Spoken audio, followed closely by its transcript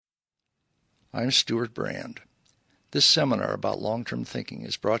I'm Stuart Brand. This seminar about long-term thinking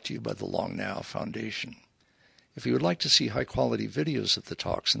is brought to you by the Long Now Foundation. If you would like to see high-quality videos of the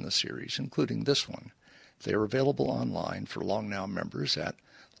talks in the series, including this one, they are available online for Long Now members at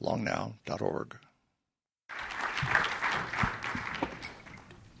longnow.org.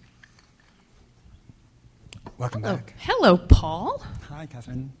 Welcome back. Hello, Paul. Hi,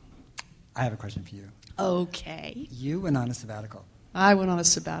 Catherine. I have a question for you. Okay. You went on a sabbatical. I went on a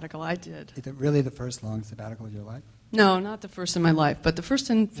sabbatical. I did. Is it really the first long sabbatical of your life? No, not the first in my life, but the first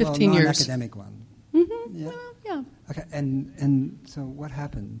in 15 well, years. Academic one. Mm-hmm. Yeah. Well, yeah. Okay, and so what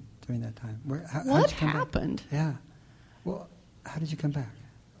happened during that time? What happened? Yeah. Well, how did you come back?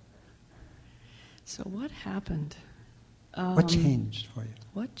 So what happened? What changed for you?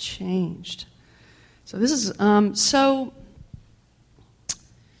 What changed? So this is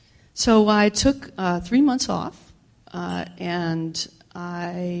So I took 3 months off, and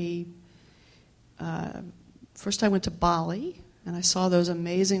I first I went to Bali, and I saw those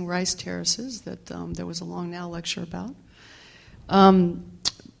amazing rice terraces that there was a Long Now lecture about.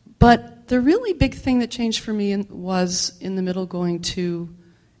 But the really big thing that changed for me was in the middle going to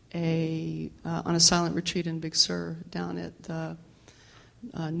on a silent retreat in Big Sur down at the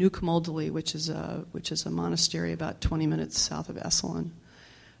New Camaldoli, which is a monastery about 20 minutes south of Esalen.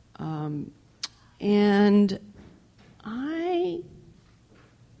 And I,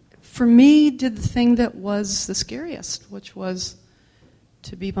 for me, did the thing that was the scariest, which was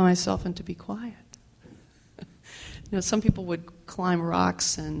to be by myself and to be quiet. Some people would climb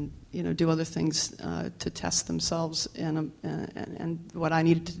rocks and do other things to test themselves, and what I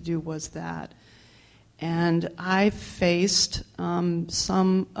needed to do was that. And I faced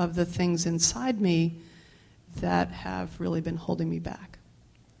some of the things inside me that have really been holding me back.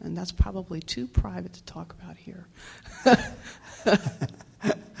 And that's probably too private to talk about here.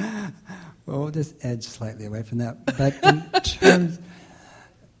 Well, we'll just edge slightly away from that. But in terms...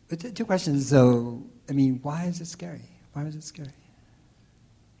 Two questions. So, why is it scary? Why was it scary?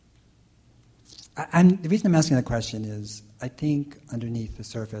 The reason I'm asking that question is I think underneath the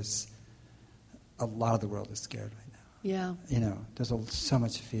surface, a lot of the world is scared right now. Yeah. There's so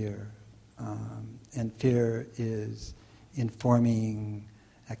much fear. And fear is informing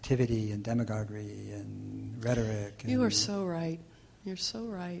activity and demagoguery and rhetoric. You are so right. You're so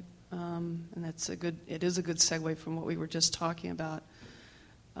right. And it is a good segue from what we were just talking about.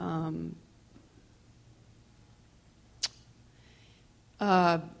 I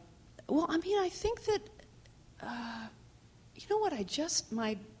think that,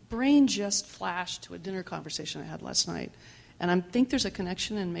 my brain just flashed to a dinner conversation I had last night. And I think there's a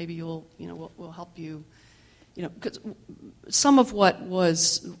connection, and maybe we'll help you, because some of what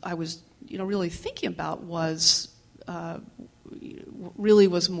I was really thinking about was really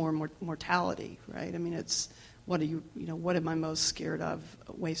was more mortality, right? It's what am I most scared of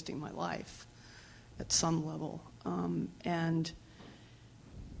wasting my life at some level, and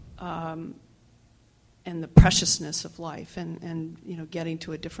the preciousness of life, and getting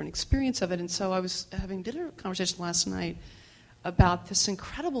to a different experience of it. And so I was having dinner conversation last night about this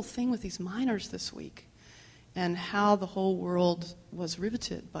incredible thing with these miners this week, and how the whole world was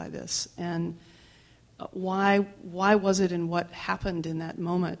riveted by this, and why was it, and what happened in that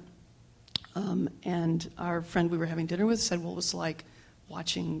moment. And our friend we were having dinner with said, well, it was like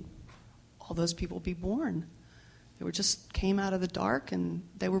watching all those people be born. They just came out of the dark, and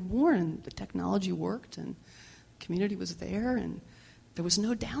they were born, and the technology worked, and the community was there, and there was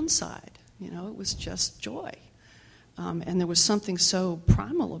no downside. It was just joy. And there was something so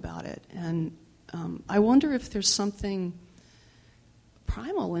primal about it. And I wonder if there's something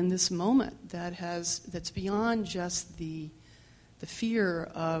primal in this moment that's beyond just the fear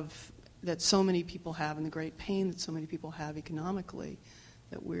of that so many people have, and the great pain that so many people have economically,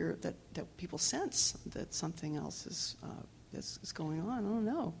 that people sense that something else is going on. I don't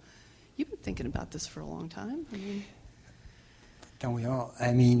know. You've been thinking about this for a long time. Don't we all?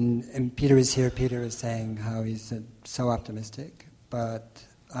 And Peter is here. Peter is saying how he's so optimistic, but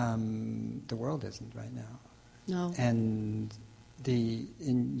the world isn't right now. No. And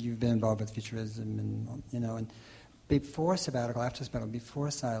you've been involved with futurism, and before sabbatical, after sabbatical, before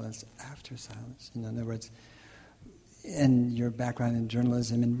silence, after silence. In other words, and your background in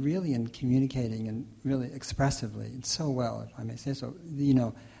journalism, and really in communicating, and really expressively, and so well, if I may say so.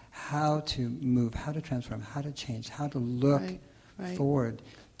 How to move, how to transform, how to change, how to look forward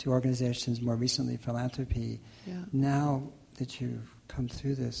to organizations. More recently, philanthropy. Yeah. Now that you've come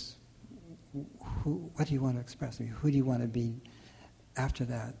through this, what do you want to express? Who do you want to be after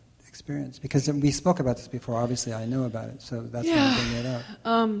that experience? Because we spoke about this before. Obviously, I know about it, so that's why I'm bringing it up.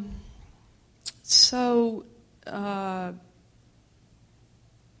 So,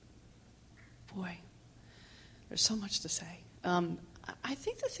 boy, there's so much to say. I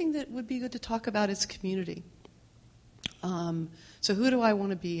think the thing that would be good to talk about is community. So who do I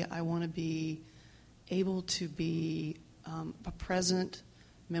want to be? I want to be able to be a present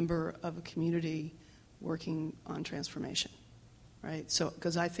member of a community working on transformation, right? So,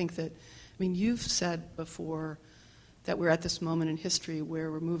 because I think that, you've said before that we're at this moment in history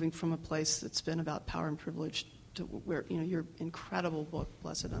where we're moving from a place that's been about power and privilege to where, your incredible book,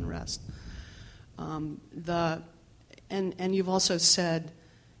 Blessed Unrest. And you've also said,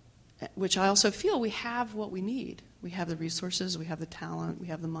 which I also feel, we have what we need. We have the resources, we have the talent, we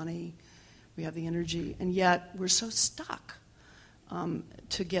have the money, we have the energy, and yet we're so stuck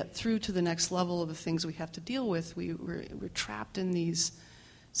to get through to the next level of the things we have to deal with. We're trapped in these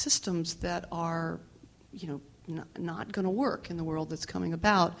systems that are, not going to work in the world that's coming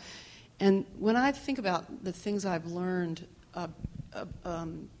about. And when I think about the things I've learned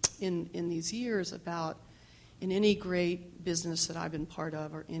in these years about in any great business that I've been part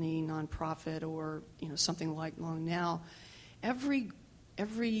of, or any nonprofit, or something like Long Now, every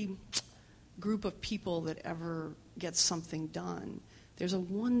group of people that ever gets something done, there's a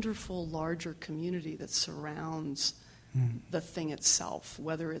wonderful larger community that surrounds the thing itself,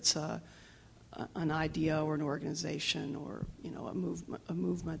 whether it's an idea or an organization or a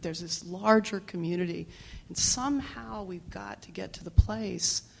movement. There's this larger community, and somehow we've got to get to the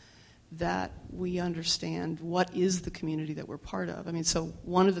place that we understand what is the community that we're part of. So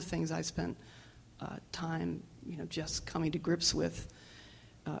one of the things I spent time, just coming to grips with,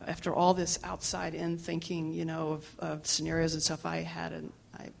 after all this outside-in thinking, of scenarios and stuff, I had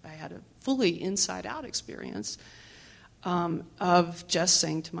a fully inside-out experience of just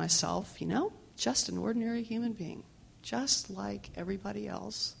saying to myself, just an ordinary human being, just like everybody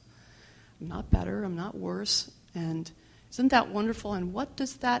else. I'm not better, I'm not worse, and isn't that wonderful? And what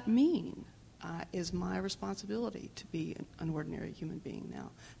does that mean? Is my responsibility to be an ordinary human being now. I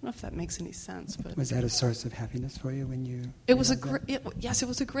don't know if that makes any sense. But was that a source of happiness for you when you? It was yes, it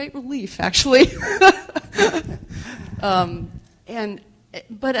was a great relief, actually. But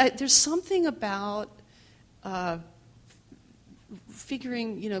there's something about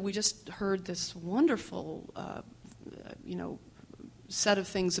figuring. We just heard this wonderful, set of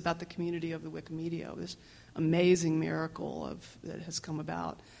things about the community of the Wikimedia. This amazing miracle that has come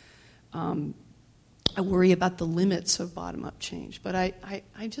about. I worry about the limits of bottom-up change, but I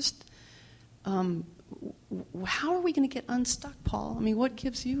just, how are we going to get unstuck, Paul? What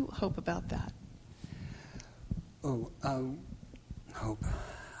gives you hope about that? Hope.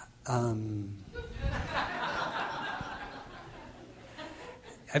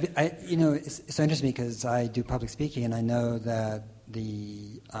 It's so interesting because I do public speaking, and I know that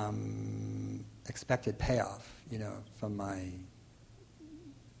the expected payoff, from my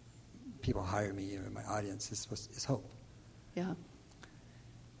people hire me, my audience is hope. Yeah.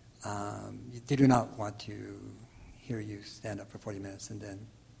 They do not want to hear you stand up for 40 minutes and then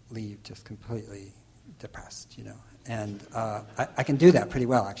leave just completely depressed, And I can do that pretty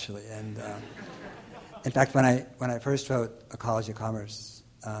well, actually. And in fact, when I first wrote A College of Commerce,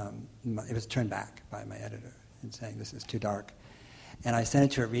 it was turned back by my editor and saying this is too dark. And I sent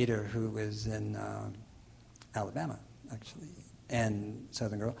it to a reader who was in Alabama, actually, and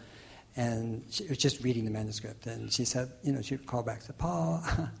Southern girl. And she was just reading the manuscript, and she said, she would call back and say, Paul,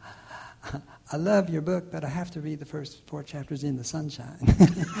 I love your book, but I have to read the first 4 chapters in the sunshine.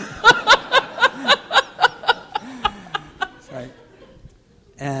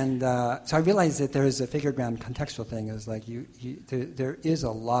 So I realized that there is a figure ground contextual thing. Is like there is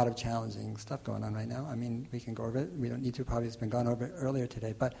a lot of challenging stuff going on right now. We can go over it. We don't need to. Probably it's been gone over earlier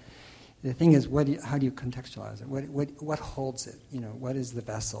today. But the thing is, how do you contextualize it? What holds it? What is the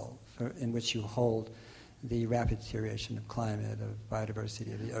vessel in which you hold the rapid deterioration of climate, of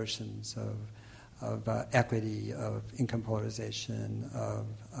biodiversity of the oceans, of equity, of income polarization, of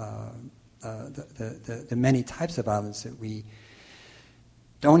the many types of violence that we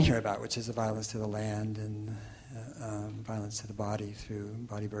don't hear about, which is the violence to the land and violence to the body through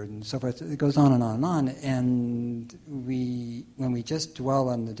body burden and so forth. It goes on and on and on. And when we just dwell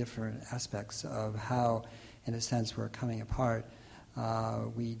on the different aspects of how, in a sense, we're coming apart,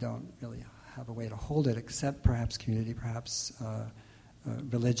 we don't really have a way to hold it except perhaps community, perhaps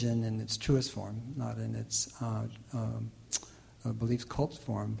religion in its truest form, not in its belief cult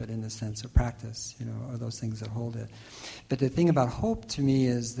form, but in the sense of practice, are those things that hold it. But the thing about hope to me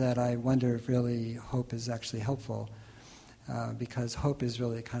is that I wonder if really hope is actually helpful, because hope is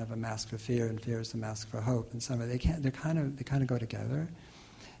really kind of a mask for fear, and fear is a mask for hope. And they kind of go together.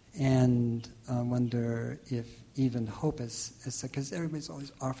 and wonder if even hope is because everybody's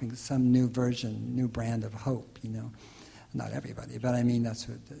always offering some new version, new brand of hope, Not everybody, but I mean that's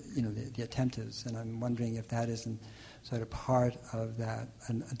what the attempt is, and I'm wondering if that isn't sort of part of that,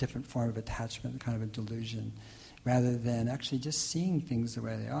 a different form of attachment, kind of a delusion, rather than actually just seeing things the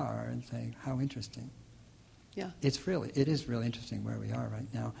way they are and saying, how interesting. Yeah. It is really interesting where we are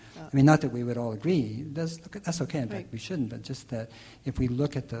right now. I mean, not that we would all agree. That's okay. In fact, we shouldn't. But just that if we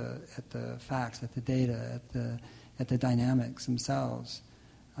look at the facts, at the data, at the dynamics themselves,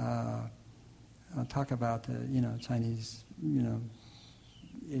 I'll talk about the Chinese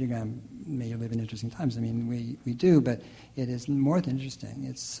ideogram may live in interesting times. I mean, we do, but it is more than interesting.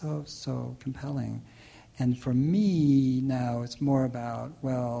 It's so compelling, and for me now, it's more about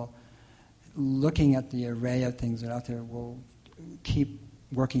looking at the array of things that are out there. We'll keep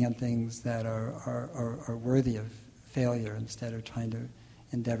working on things that are worthy of failure instead of trying to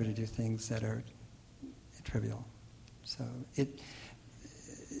endeavor to do things that are trivial. So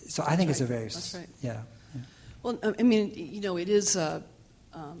I think it's a very... That's right. Yeah. Well, I mean, it is...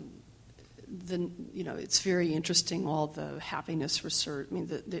 it's very interesting, all the happiness research. I mean,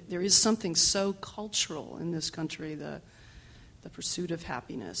 there is something so cultural in this country, the pursuit of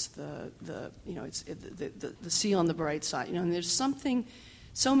happiness, the see on the bright side, and there's something.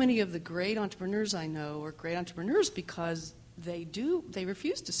 So many of the great entrepreneurs I know are great entrepreneurs because they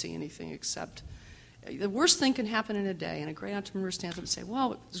refuse to see anything except the worst thing can happen in a day, and a great entrepreneur stands up and say,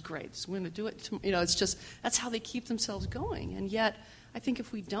 "Well, it was great. So we're going to do it." It's just that's how they keep themselves going. And yet, I think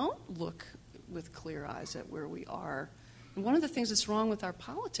if we don't look with clear eyes at where we are, and one of the things that's wrong with our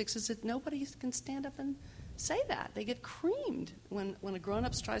politics is that nobody can stand up and say that. They get creamed when a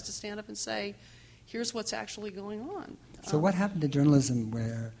grown-up tries to stand up and say, here's what's actually going on. So what happened to journalism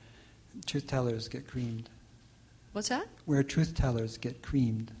where truth-tellers get creamed? What's that? Where truth-tellers get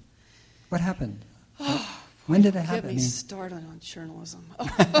creamed. What happened? When did it happen? Get me started on journalism.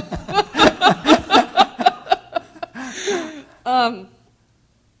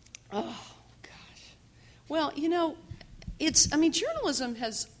 Oh, gosh. Well, journalism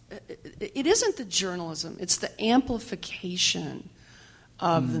has... It isn't the journalism, it's the amplification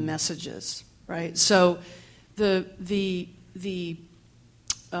of the messages, right? So the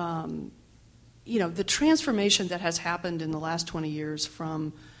transformation that has happened in the last 20 years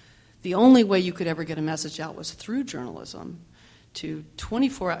from the only way you could ever get a message out was through journalism to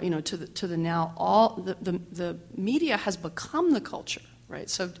 24 to the now the media has become the culture, right?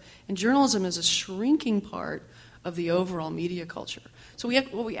 So and journalism is a shrinking part of the overall media culture. So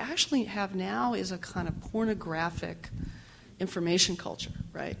what we actually have now is a kind of pornographic information culture,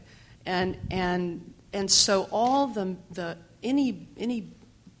 right? And so all any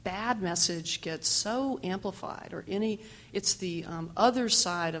bad message gets so amplified, or it's the other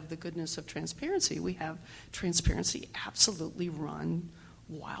side of the goodness of transparency. We have transparency absolutely run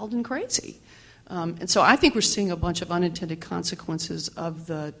wild and crazy. And so I think we're seeing a bunch of unintended consequences of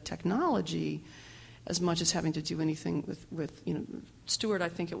the technology as much as having to do anything with Stewart, I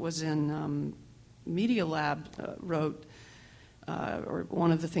think it was in Media Lab, wrote, or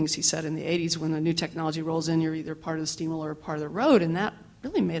one of the things he said in the 80s, when the new technology rolls in, you're either part of the steamroller or part of the road, and that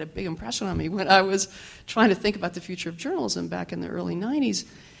really made a big impression on me when I was trying to think about the future of journalism back in the early 90s.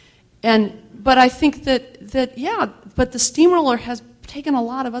 But I think but the steamroller has taken a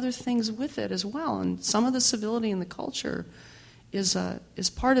lot of other things with it as well, and some of the civility in the culture is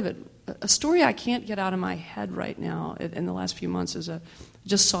part of it. A story I can't get out of my head right now in the last few months is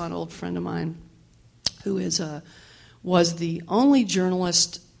just saw an old friend of mine who was the only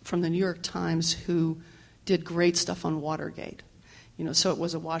journalist from the New York Times who did great stuff on Watergate. So it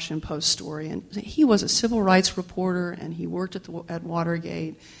was a Washington Post story, and he was a civil rights reporter, and he worked at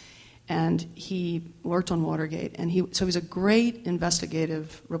Watergate, and he worked on Watergate, and he's a great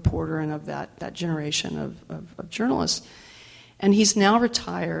investigative reporter and of that generation of journalists. And he's now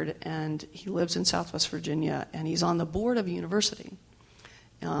retired, and he lives in Southwest Virginia, and he's on the board of a university,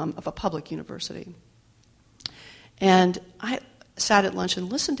 of a public university. And I sat at lunch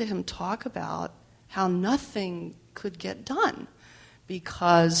and listened to him talk about how nothing could get done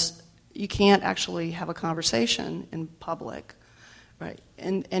because you can't actually have a conversation in public, right?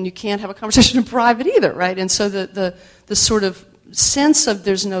 And you can't have a conversation in private either, right? And so the sort of sense of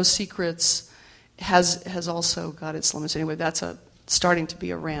there's no secrets has also got its limits. Anyway, that's starting to be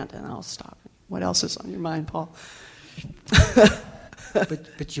a rant, and I'll stop. What else is on your mind, Paul?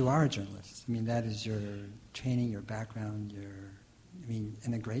 But you are a journalist. I mean, that is your training, your background,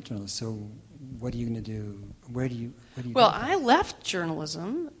 and a great journalist. So what are you going to do? Where do you Well, go? I left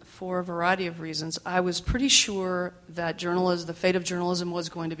journalism for a variety of reasons. I was pretty sure that the fate of journalism was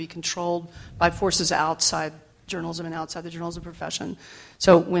going to be controlled by forces outside journalism and outside the journalism profession.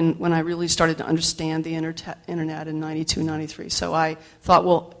 So when I really started to understand the internet in 92, 93. So I thought,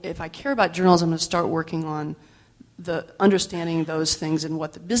 well, if I care about journalism, I'm going to start working on understanding those things and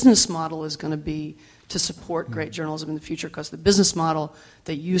what the business model is going to be to support great journalism in the future, because the business model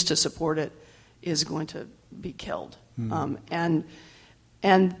that used to support it is going to be killed. And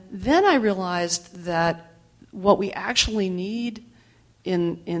then I realized that what we actually need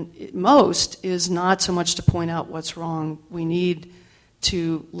in most is not so much to point out what's wrong. We need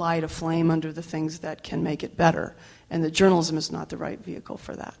to light a flame under the things that can make it better. And the journalism is not the right vehicle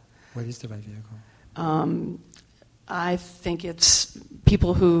for that. What is the right vehicle? I think it's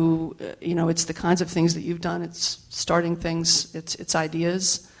people who, it's the kinds of things that you've done. It's starting things, it's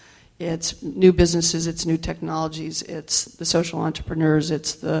ideas, it's new businesses, it's new technologies, it's the social entrepreneurs,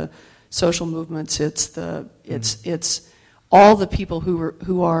 it's the social movements, it's all the people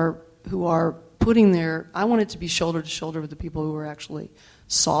who are putting I want it to be shoulder to shoulder with the people who are actually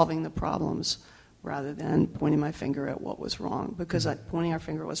solving the problems, rather than pointing my finger at what was wrong, because pointing our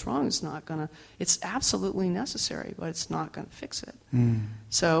finger at what's wrong is not going to, it's absolutely necessary, but it's not going to fix it.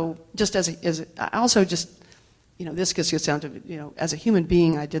 So just I also just, this gets down to, as a human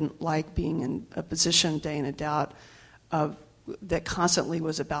being, I didn't like being in a position day in and day out that constantly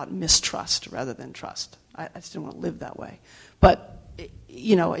was about mistrust rather than trust. I just didn't want to live that way. But,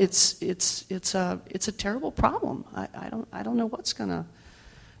 it's a terrible problem. I don't know what's going to,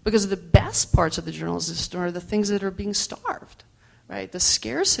 because the best parts of the journalism are the things that are being starved, right? The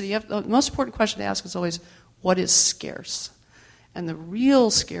scarcity. The most important question to ask is always, what is scarce? And the real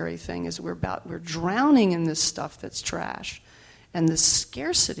scary thing is we're drowning in this stuff that's trash. And the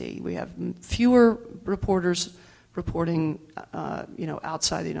scarcity, we have fewer reporters reporting,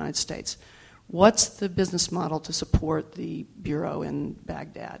 outside the United States. What's the business model to support the bureau in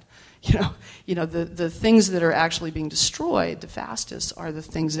Baghdad? The things that are actually being destroyed the fastest are the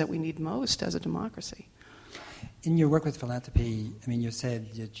things that we need most as a democracy. In your work with philanthropy, you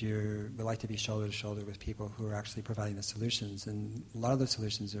said that you would like to be shoulder to shoulder with people who are actually providing the solutions, and a lot of those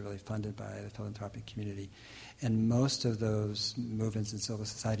solutions are really funded by the philanthropic community. And most of those movements in civil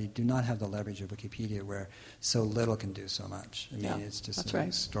society do not have the leverage of Wikipedia, where so little can do so much. It's just an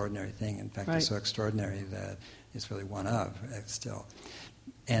extraordinary thing. In fact, it's so extraordinary that it's really one of still.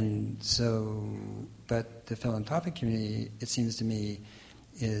 And so, but the philanthropic community, it seems to me,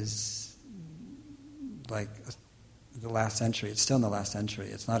 is like the last century. It's still in the last century.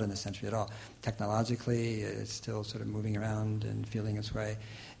 It's not in this century at all. Technologically, it's still sort of moving around and feeling its way.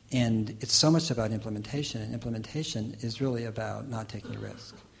 And it's so much about implementation, and implementation is really about not taking a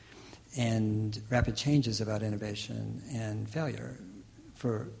risk. And rapid change is about innovation and failure,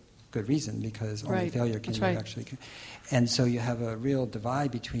 for good reason, because only failure can actually. And so you have a real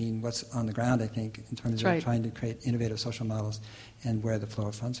divide between what's on the ground, I think, in terms of trying to create innovative social models, and where the flow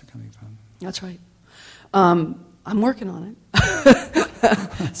of funds are coming from. That's right. I'm working on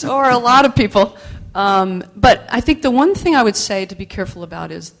it. So are a lot of people. But I think the one thing I would say to be careful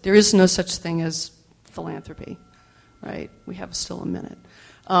about is there is no such thing as philanthropy, right? We have still a minute.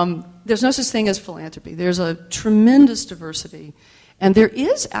 There's no such thing as philanthropy. There's a tremendous diversity. And there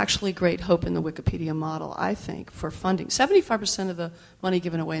is actually great hope in the Wikipedia model, I think, for funding. 75% of the money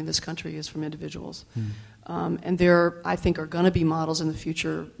given away in this country is from individuals. And there, I think, are going to be models in the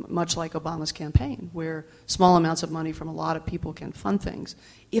future, much like Obama's campaign, where small amounts of money from a lot of people can fund things,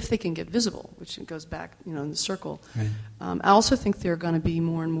 if they can get visible, which goes back, in the circle. Right. I also think there are going to be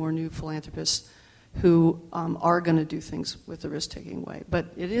more and more new philanthropists who are going to do things with the risk-taking way. But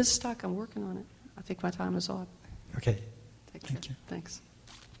it is stuck. I'm working on it. I think my time is up. Okay. Thank you. Thanks.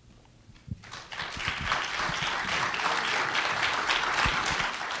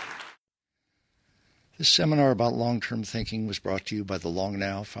 This seminar about long-term thinking was brought to you by the Long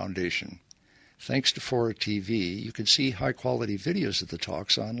Now Foundation. Thanks to Fora TV, you can see high-quality videos of the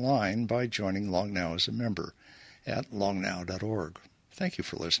talks online by joining Long Now as a member at longnow.org. Thank you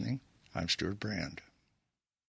for listening. I'm Stuart Brand.